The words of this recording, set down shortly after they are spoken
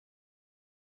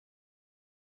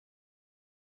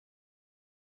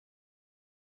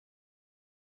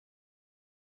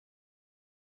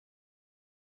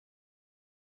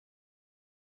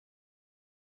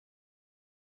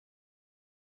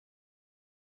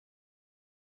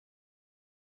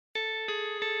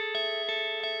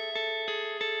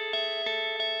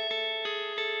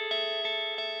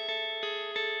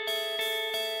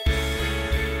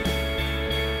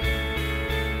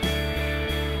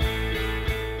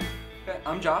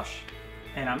I'm Josh.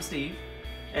 And I'm Steve.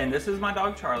 And this is my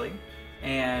dog Charlie.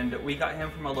 And we got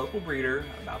him from a local breeder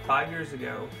about 5 years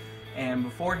ago. And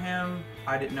before him,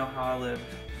 I didn't know how I lived.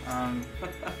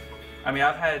 I mean,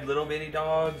 I've had little bitty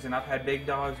dogs and I've had big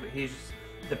dogs, but he's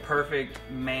the perfect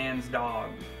man's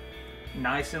dog.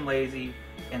 Nice and lazy,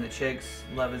 and the chicks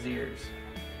love his ears.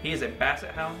 He is a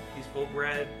Basset Hound. He's full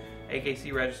bred,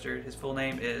 AKC registered. His full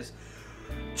name is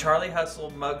Charlie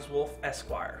Hustle Muggs Wolf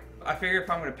Esquire. I figure if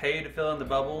I'm going to pay to fill in the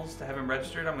bubbles to have him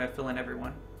registered, I'm going to fill in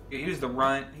everyone. He was the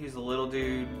runt. He was the little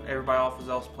dude. Everybody else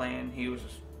was playing. He was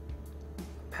just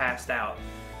passed out.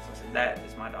 So I said, that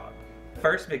is my dog.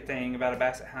 First big thing about a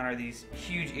Basset Hound are these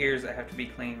huge ears that have to be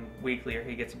cleaned weekly or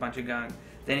he gets a bunch of gunk.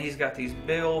 Then he's got these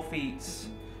big old feet.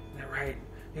 Isn't that right?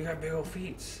 He got big old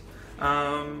feet.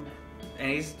 And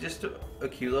he's just a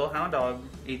cute little hound dog.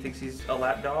 He thinks he's a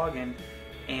lap dog, and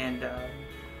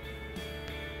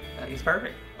he's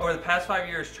perfect. Over the past 5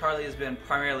 years, Charlie has been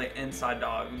primarily an inside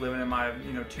dog, living in my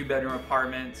 2-bedroom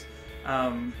apartments.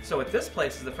 So at this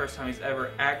place is the first time he's ever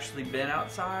actually been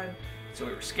outside. So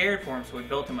we were scared for him, so we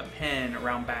built him a pen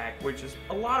around back, which is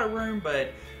a lot of room,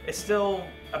 but it's still,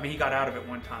 I mean, he got out of it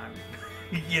one time,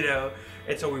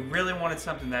 And so we really wanted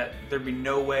something that there'd be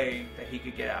no way that he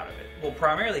could get out of it. Well,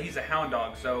 primarily he's a hound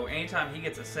dog, so anytime he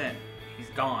gets a scent, he's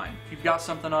gone. If you've got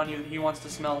something on you that he wants to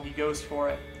smell, he goes for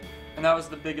it. And that was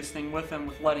the biggest thing with him,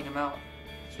 with letting him out.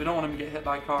 So we don't want him to get hit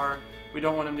by a car. We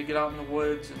don't want him to get out in the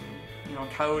woods and a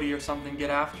coyote or something get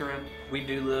after him. We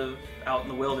do live out in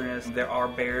the wilderness. There are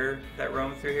bear that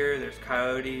roam through here. There's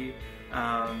coyote.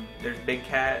 There's big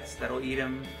cats that'll eat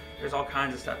him. There's all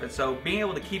kinds of stuff. And so being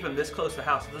able to keep him this close to the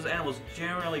house, those animals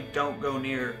generally don't go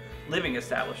near living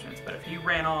establishments. But if he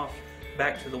ran off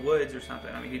back to the woods or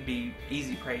something, I mean, he'd be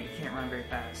easy prey. He can't run very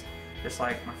fast, just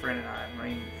like my friend and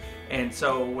I. And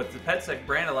so what the PetSafe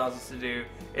brand allows us to do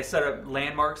is set up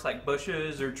landmarks like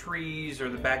bushes or trees or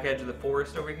the back edge of the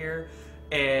forest over here.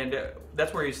 And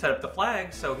that's where you set up the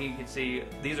flags so he can see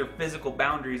these are physical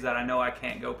boundaries that I know I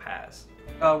can't go past.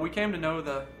 We came to know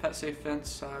the PetSafe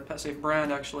fence, PetSafe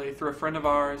brand actually, through a friend of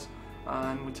ours.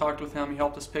 And we talked with him, he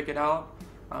helped us pick it out.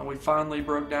 We finally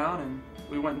broke down and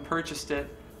we went and purchased it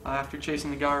after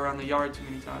chasing the guy around the yard too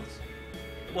many times.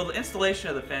 Well, the installation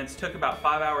of the fence took about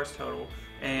 5 hours total.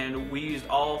 And we used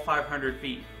all 500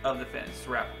 feet of the fence to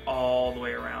wrap all the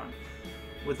way around.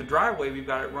 With the driveway, we've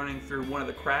got it running through one of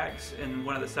the cracks in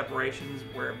one of the separations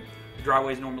where the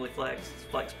driveway is normally flex. It's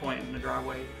flex point in the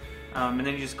driveway. And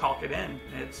then you just caulk it in.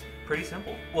 It's pretty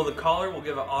simple. Well, the collar will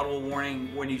give an audible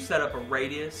warning when you set up a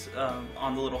radius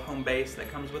on the little home base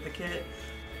that comes with the kit.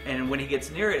 And when he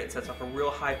gets near it, it sets off a real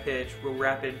high pitch, real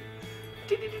rapid.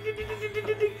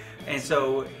 And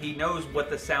so he knows what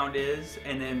the sound is,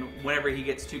 and then whenever he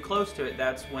gets too close to it,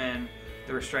 that's when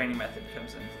the restraining method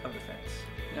comes in of the fence.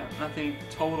 Yeah, and I think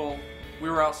total, we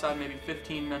were outside maybe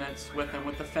 15 minutes with him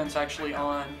with the fence actually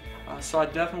on. So I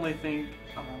definitely think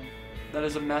that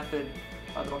is a method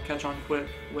that'll catch on quick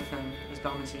with him, as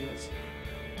dumb as he is.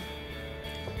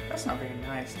 That's not very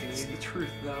nice, dude. It's the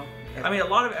truth, though. I mean, a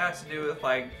lot of it has to do with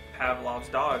like Pavlov's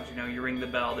dogs. You ring the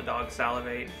bell, the dogs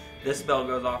salivate. This bell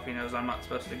goes off, he knows I'm not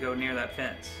supposed to go near that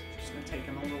fence. It's just gonna take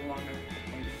him a little longer,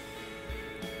 maybe.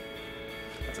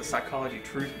 That's a psychology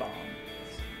truth bomb.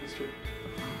 It's true.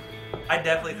 I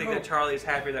definitely think that Charlie is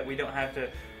happier that we don't have to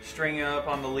string him up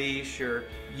on the leash or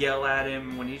yell at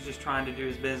him when he's just trying to do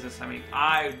his business. I mean,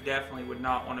 I definitely would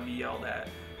not want to be yelled at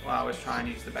while I was trying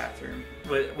to use the bathroom.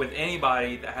 But with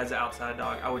anybody that has an outside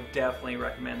dog, I would definitely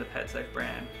recommend the PetSafe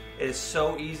brand. It is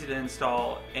so easy to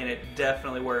install, and it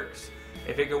definitely works.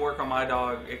 If it can work on my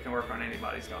dog, it can work on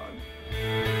anybody's dog.